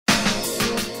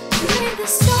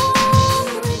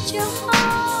with your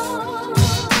heart.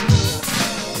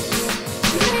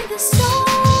 Play the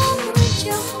song with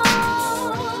your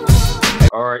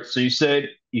heart. All right, so you said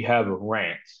you have a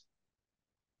rant.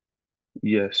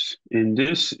 Yes, and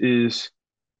this is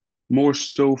more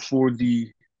so for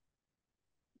the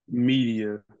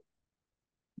media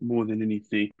more than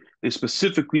anything, and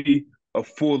specifically a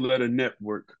four-letter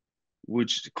network,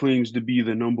 which claims to be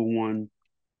the number one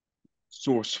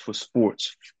source for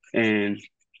sports. And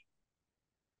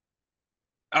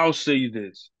I'll say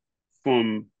this,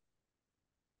 from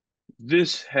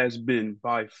this has been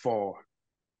by far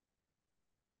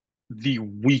the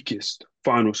weakest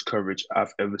finals coverage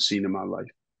I've ever seen in my life.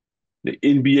 The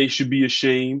NBA should be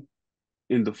ashamed,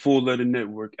 and the four-letter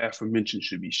network aforementioned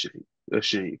should be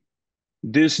ashamed.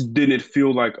 This didn't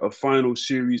feel like a final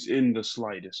series in the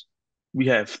slightest. We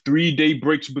have 3 day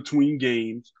breaks between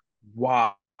games.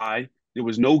 Why? There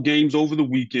was no games over the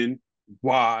weekend.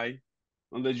 Why?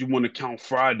 Unless you want to count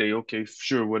Friday. Okay,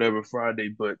 sure, whatever, Friday,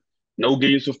 but no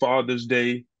games for Father's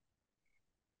Day.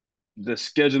 The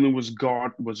scheduling was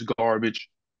garbage.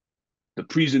 The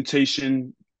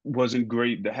presentation wasn't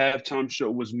great. The halftime show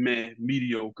was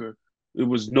mediocre. There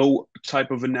was no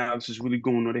type of analysis really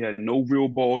going on. They had no real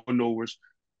ball knowers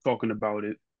talking about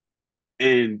it.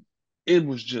 And it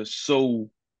was just so,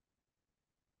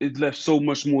 it left so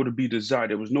much more to be desired.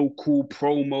 There was no cool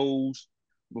promos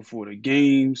before the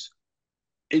games.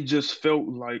 It just felt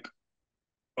like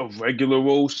a regular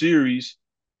old series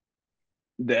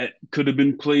that could have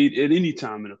been played at any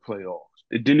time in the playoffs.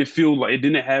 It didn't feel like, it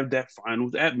didn't have that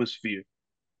finals atmosphere.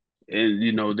 And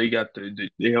they got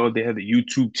they had the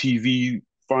YouTube TV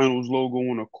finals logo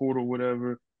on a court or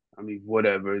whatever. I mean,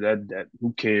 whatever, that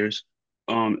who cares?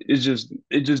 It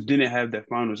just didn't have that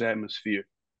finals atmosphere,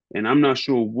 and I'm not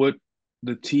sure what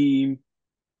the team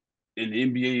in the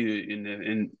NBA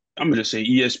and I'm gonna just say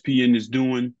ESPN is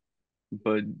doing,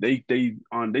 but they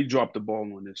dropped the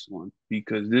ball on this one,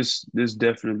 because this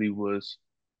definitely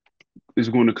is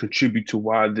going to contribute to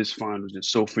why this finals is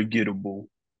so forgettable,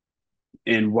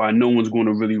 and why no one's going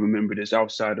to really remember this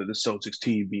outside of the Celtics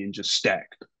team being just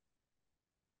stacked.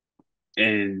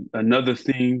 And another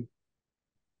thing,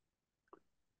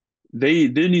 there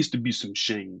needs to be some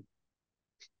shame.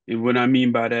 And what I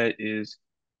mean by that is,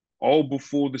 all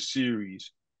before the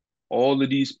series, all of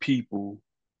these people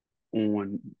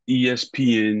on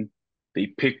ESPN, they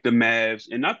picked the Mavs,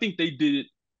 and I think they did it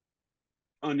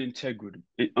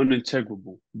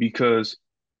unintegrable, because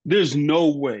there's no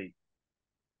way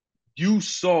you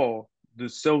saw the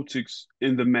Celtics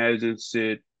in the Mavs and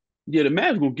said, yeah, the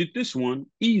Mavs gonna get this one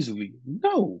easily.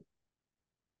 No.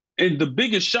 And the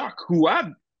biggest shock, who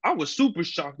I was super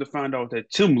shocked to find out that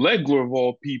Tim Legler of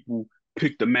all people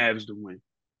picked the Mavs to win.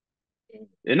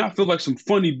 And I feel like some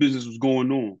funny business was going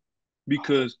on,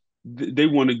 because they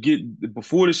want to get,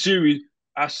 before the series,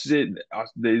 I said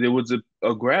there was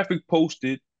a graphic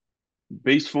posted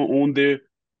based on their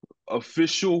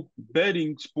official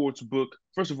betting sports book.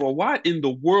 First of all, why in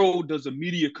the world does a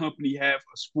media company have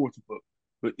a sports book?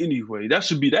 But anyway, that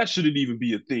shouldn't even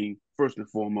be a thing, first and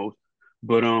foremost.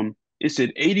 But it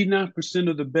said 89%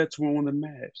 of the bets were on the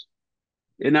Mavs.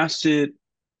 And I said,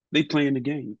 they playing the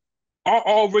game. I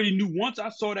already knew, once I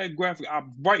saw that graphic, I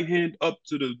right hand up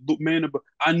to the man above.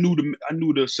 I knew the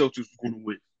Celtics was going to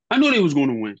win. I knew they was going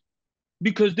to win,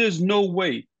 because there's no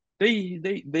way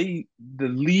the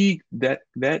league, that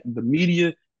the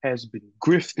media has been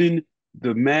grifting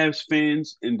the Mavs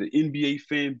fans and the NBA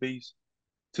fan base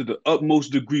to the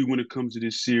utmost degree when it comes to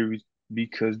this series,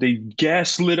 because they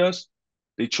gaslit us.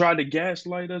 They tried to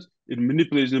gaslight us and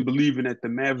manipulate us in believing that the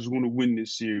Mavs was going to win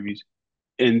this series,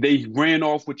 and they ran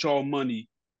off with y'all money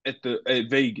at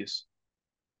Vegas.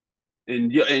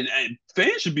 And yeah, and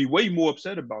fans should be way more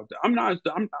upset about that. I'm not.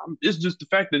 It's just the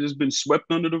fact that it's been swept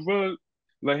under the rug.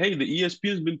 Like, hey, the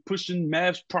ESPN's been pushing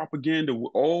Mavs propaganda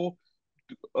all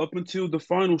up until the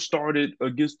final started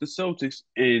against the Celtics,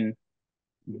 and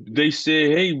they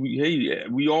said, hey,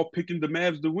 we all picking the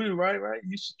Mavs to win, right? Right?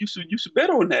 You should bet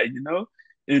on that,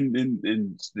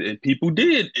 and people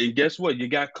did, and guess what? You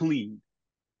got clean.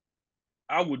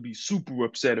 I would be super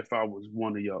upset if I was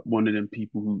one of them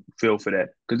people who fell for that,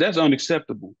 because that's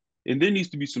unacceptable. And there needs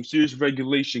to be some serious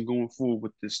regulation going forward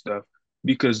with this stuff,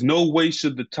 because no way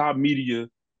should the top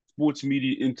sports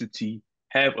media entity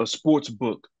have a sports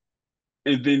book,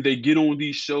 and then they get on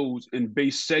these shows and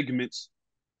base segments,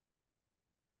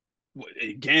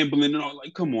 gambling and all.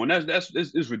 Like, come on, that's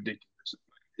ridiculous.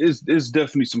 It's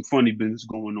definitely some funny business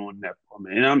going on in that part,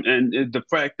 man. And the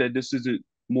fact that this isn't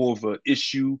more of an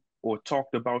issue or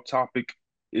talked about topic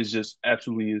is just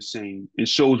absolutely insane. It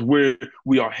shows where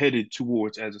we are headed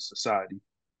towards as a society.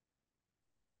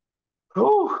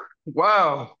 Oh,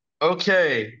 wow.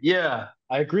 Okay. Yeah,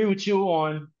 I agree with you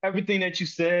on everything that you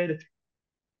said,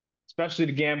 especially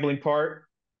the gambling part.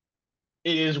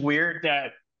 It is weird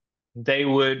that they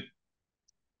would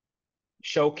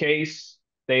showcase,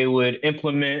 they would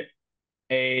implement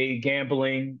a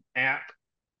gambling app,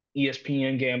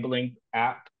 ESPN gambling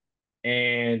app,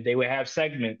 and they would have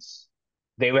segments.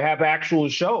 They would have actual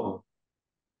show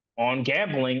on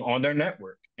gambling on their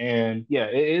network. And yeah,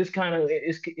 it is kind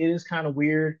of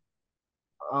weird.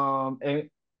 And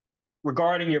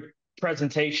regarding your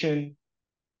presentation,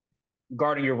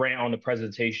 regarding your rant on the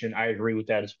presentation, I agree with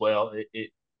that as well.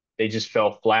 They just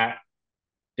fell flat.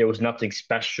 There was nothing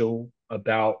special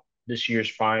about this year's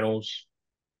finals.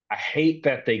 I hate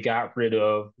that they got rid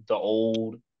of the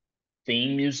old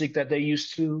theme music that they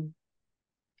used to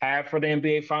have for the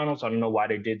NBA finals. I don't know why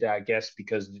they did that. I guess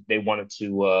because they wanted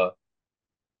to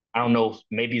I don't know,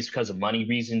 maybe it's because of money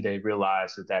reason. They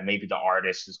realized that maybe the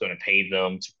artist is going to pay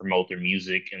them to promote their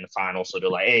music in the finals. So they're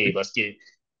like, hey, let's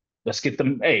get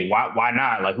them. Hey, why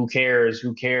not? Like, who cares?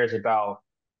 Who cares about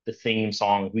the theme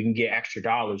song? If we can get extra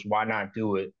dollars, why not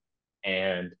do it?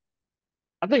 And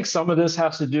I think some of this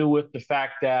has to do with the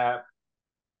fact that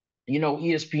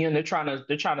ESPN they're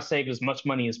trying to save as much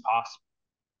money as possible.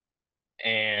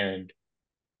 And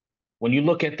when you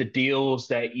look at the deals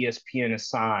that ESPN has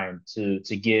signed to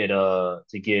get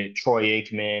Troy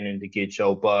Aikman and to get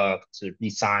Joe Buck, to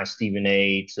re-sign Stephen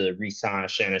A, to re-sign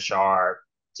Shannon Sharp,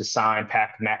 to sign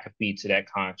Pat McAfee to that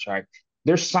contract,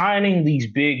 they're signing these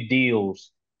big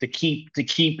deals to keep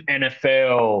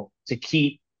NFL, to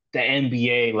keep the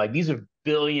NBA. Like these are $1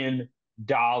 billion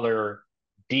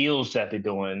deals that they're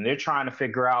doing. They're trying to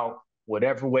figure out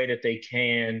whatever way that they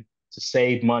can to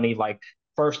save money. Like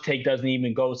First Take doesn't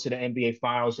even go to the NBA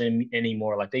Finals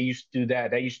anymore. Like they used to do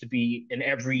that. That used to be an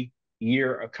every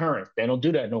year occurrence. They don't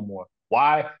do that no more.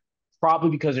 Why? Probably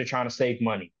because they're trying to save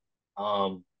money.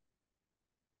 Um,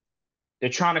 they're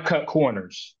trying to cut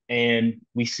corners, and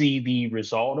we see the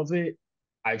result of it.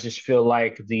 I just feel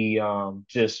like the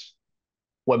just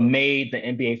what made the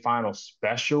NBA Finals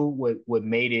special, what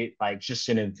made it like just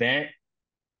an event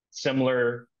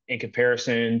similar in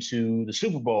comparison to the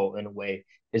Super Bowl in a way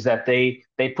is that they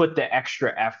put the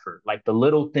extra effort. Like the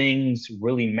little things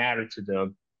really matter to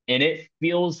them. And it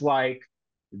feels like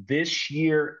this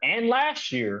year and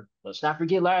last year, let's not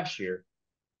forget last year,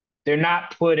 they're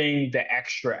not putting the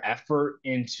extra effort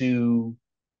into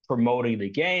promoting the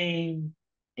game,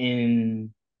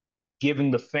 in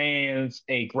giving the fans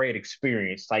a great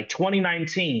experience. Like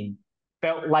 2019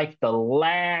 felt like the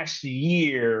last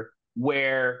year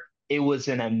where it was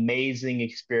an amazing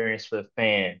experience for the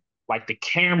fan. Like the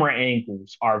camera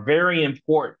angles are very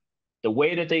important. The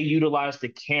way that they utilize the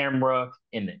camera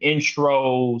in the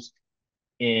intros,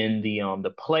 in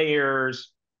the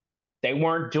players, they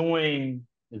weren't doing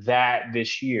that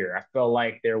this year. I felt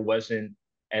like there wasn't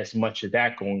as much of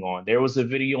that going on. There was a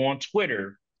video on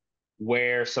Twitter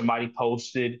where somebody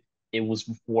posted it was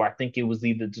before, I think it was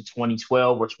either the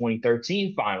 2012 or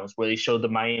 2013 finals where they showed the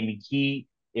Miami Heat.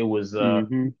 It was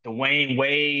Hmm. Dwayne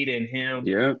Wade and him,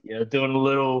 Yeah. doing a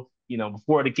little,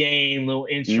 before the game, little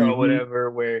intro, Hmm.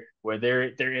 whatever, where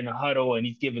they're in a huddle and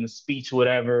he's giving a speech,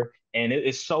 whatever. And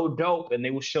it's so dope. And they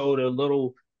will show the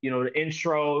little,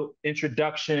 the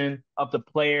introduction of the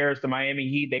players, the Miami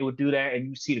Heat. They would do that, and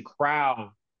you see the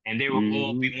crowd, and they would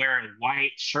all Hmm. be wearing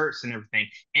white shirts and everything.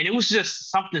 And it was just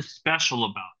something special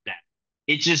about that.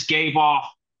 It just gave off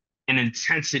an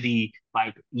intensity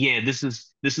like, yeah, this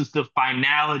is the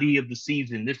finality of the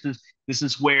season. This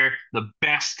is where the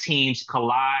best teams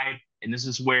collide, and this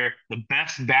is where the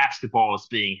best basketball is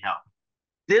being held.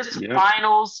 This Yep.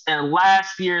 finals and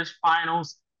last year's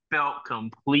finals felt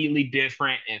completely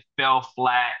different. It fell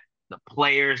flat. The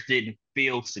players didn't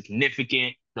feel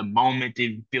significant. The moment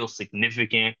didn't feel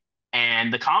significant.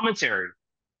 And the commentary,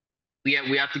 we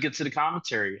have to get to the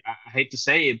commentary. I hate to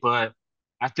say it, but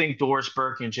I think Doris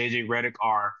Burke and JJ Redick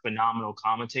are phenomenal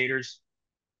commentators.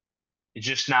 It's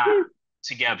just not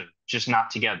together. Just not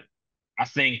together. I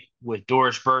think with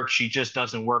Doris Burke, she just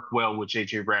doesn't work well with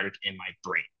JJ Redick in my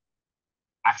brain.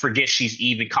 I forget she's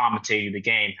even commentating the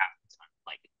game half the time.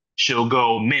 Like she'll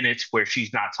go minutes where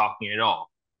she's not talking at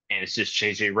all, and it's just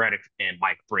JJ Redick and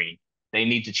Mike Breen. They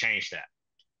need to change that.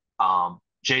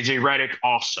 JJ Redick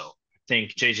also. I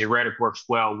think JJ Redick works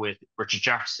well with Richard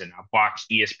Jefferson. I've watched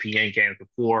ESPN games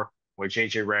before where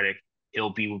JJ Redick he'll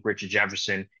be with Richard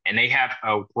Jefferson, and they have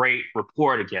a great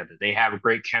rapport together. They have a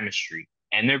great chemistry,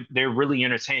 and they're really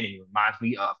entertaining. It reminds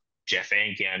me of Jeff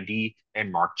Van Gundy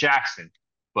and Mark Jackson.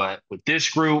 But with this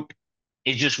group,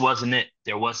 it just wasn't it.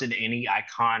 There wasn't any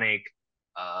iconic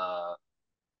uh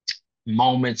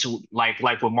moments like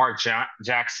with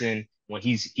Jackson when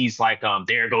he's like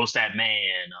there goes that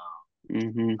man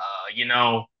Hmm. you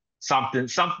know something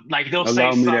like they'll say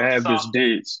Allow me to some have some this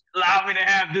dance. allow me to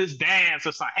have this dance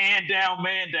or some hand down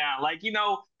man down like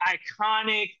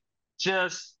iconic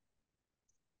just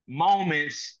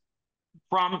moments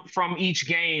from each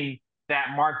game that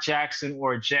Mark Jackson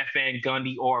or Jeff Van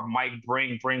Gundy or Mike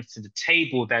brings to the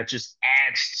table that just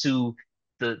adds to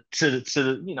the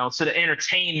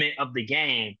entertainment of the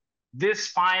game. This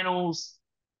finals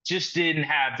just didn't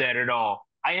have that at all.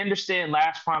 I understand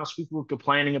last finals people were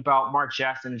complaining about Mark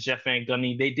Jackson and Jeff Van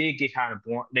Gundy. They did get kind of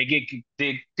boring. They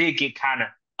did get kind of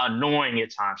annoying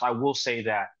at times. I will say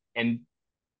that. And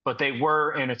but they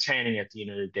were entertaining at the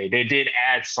end of the day. They did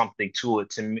add something to it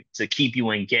to keep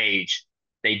you engaged.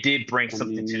 They did bring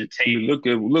something to the table.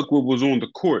 Look what was on the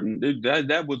court, and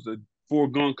that was a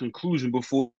foregone conclusion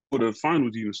before the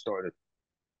finals even started.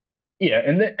 Yeah,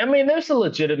 and I mean, there's a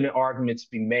legitimate argument to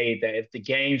be made that if the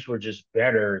games were just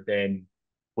better, then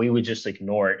we would just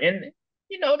ignore it. And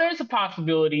there's a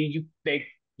possibility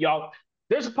y'all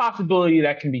there's a possibility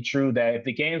that can be true that if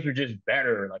the games were just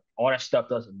better, like all that stuff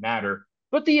doesn't matter.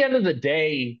 But at the end of the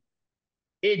day,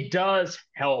 it does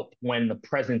help when the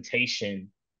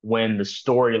presentation, when the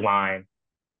storyline,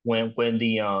 when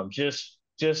the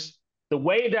just the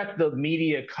way that the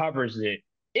media covers it,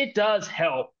 it does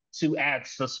help to add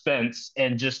suspense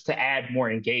and just to add more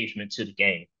engagement to the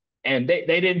game. And they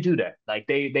didn't do that. Like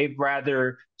they'd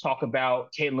rather talk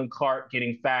about Caitlin Clark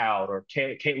getting fouled or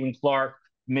Caitlin Clark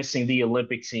missing the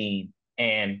Olympic team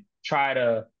and try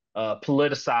to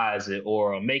politicize it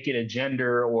or make it a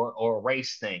gender or a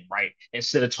race thing, right?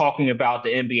 Instead of talking about the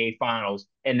NBA Finals,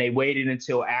 and they waited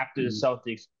until after the Mm.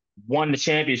 Celtics won the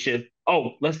championship.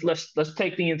 Oh, let's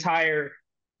take the entire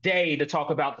day to talk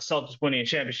about the Celtics winning a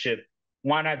championship.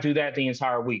 Why not do that the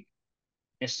entire week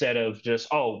instead of just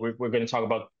we're going to talk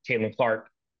about Caitlin Clark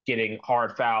getting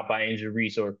hard fouled by Angel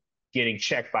Reese or getting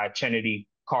checked by Kennedy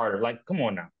Carter? Like, come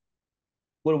on now,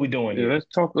 what are we doing Yeah, here?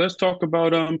 let's talk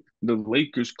about the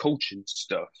Lakers coaching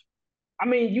stuff I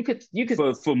mean, you could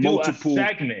for do a multiple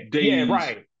segment. Yeah, days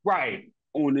right, right.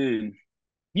 on end.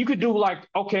 You could do like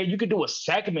okay, you could do a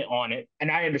segment on it,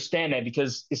 and I understand that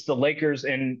because it's the Lakers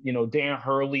and Dan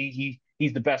Hurley.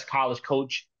 He's the best college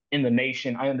coach in the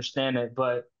nation. I understand that,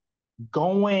 but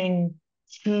going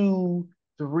 2,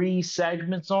 3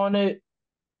 segments on it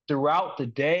throughout the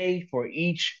day for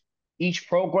each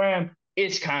program,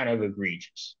 it's kind of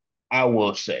egregious. I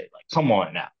will say, like, come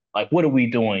on now. Like, what are we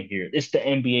doing here? It's the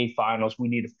NBA Finals. We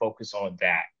need to focus on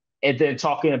that. And then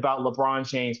talking about LeBron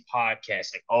James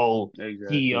podcast, like, oh, he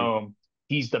Exactly. um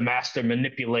he's the master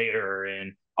manipulator,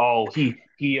 and oh, he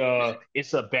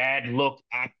it's a bad look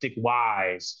optic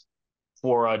wise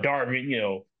for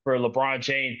Darvin, for LeBron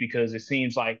James because it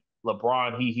seems like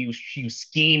LeBron he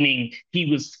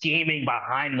was scheming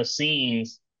behind the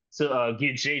scenes to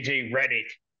get JJ Redick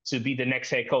to be the next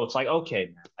head coach. Like,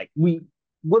 okay, man, like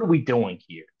what are we doing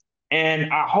here?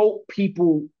 And I hope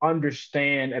people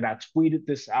understand, and I tweeted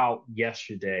this out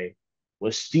yesterday.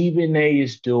 What Stephen A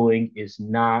is doing is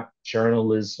not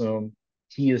journalism.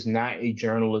 He is not a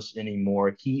journalist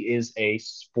anymore. He is a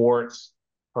sports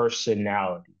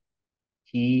personality.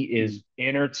 He Mm. is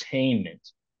entertainment.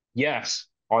 Yes.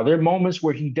 Are there moments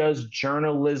where he does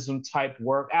journalism type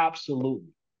work? Absolutely.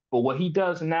 But what he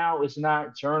does now is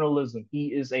not journalism.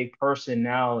 He is a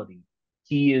personality.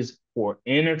 He is for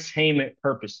entertainment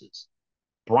purposes.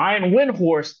 Brian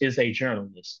Windhorst is a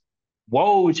journalist.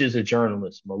 Woj is a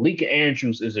journalist. Malika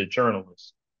Andrews is a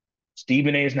journalist.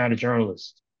 Stephen A is not a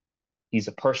journalist. He's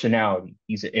a personality.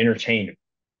 He's an entertainer.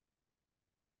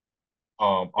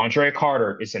 Andre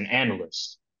Carter is an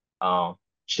analyst.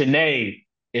 Shanae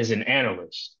is an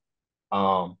analyst.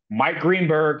 Mike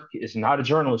Greenberg is not a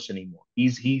journalist anymore.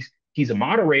 He's a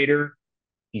moderator.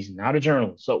 He's not a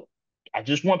journalist. So I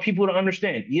just want people to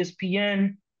understand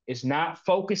ESPN is not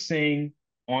focusing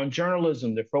on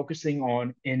journalism. They're focusing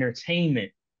on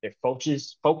entertainment. They're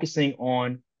focusing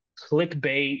on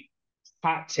clickbait,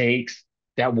 hot takes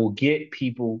that will get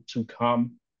people to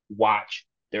come watch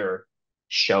their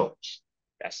shows.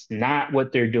 That's not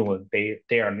what they're doing.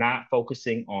 They are not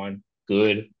focusing on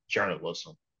good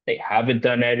journalism. They haven't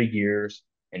done that in years,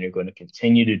 and they're going to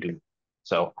continue to do it.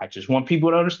 So I just want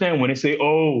people to understand when they say,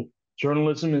 "Oh,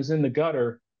 journalism is in the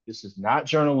gutter." This is not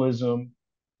journalism.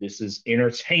 This is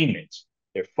entertainment.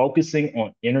 They're focusing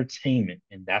on entertainment,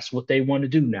 and that's what they want to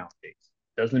do nowadays.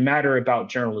 It doesn't matter about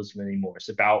journalism anymore. It's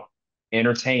about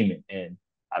entertainment, and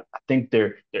I think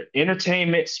they're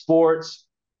entertainment, sports,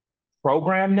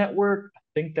 program network. I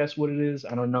think that's what it is.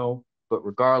 I don't know. But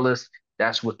regardless,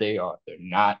 that's what they are. They're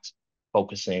not.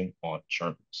 focusing on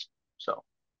journalism. So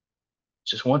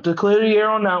just want to clear the air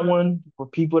on that one for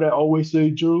people that always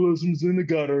say journalism's in the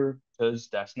gutter, because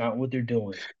that's not what they're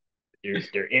doing.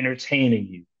 They're entertaining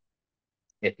you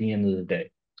at the end of the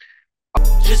day.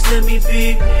 Just let me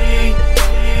be me.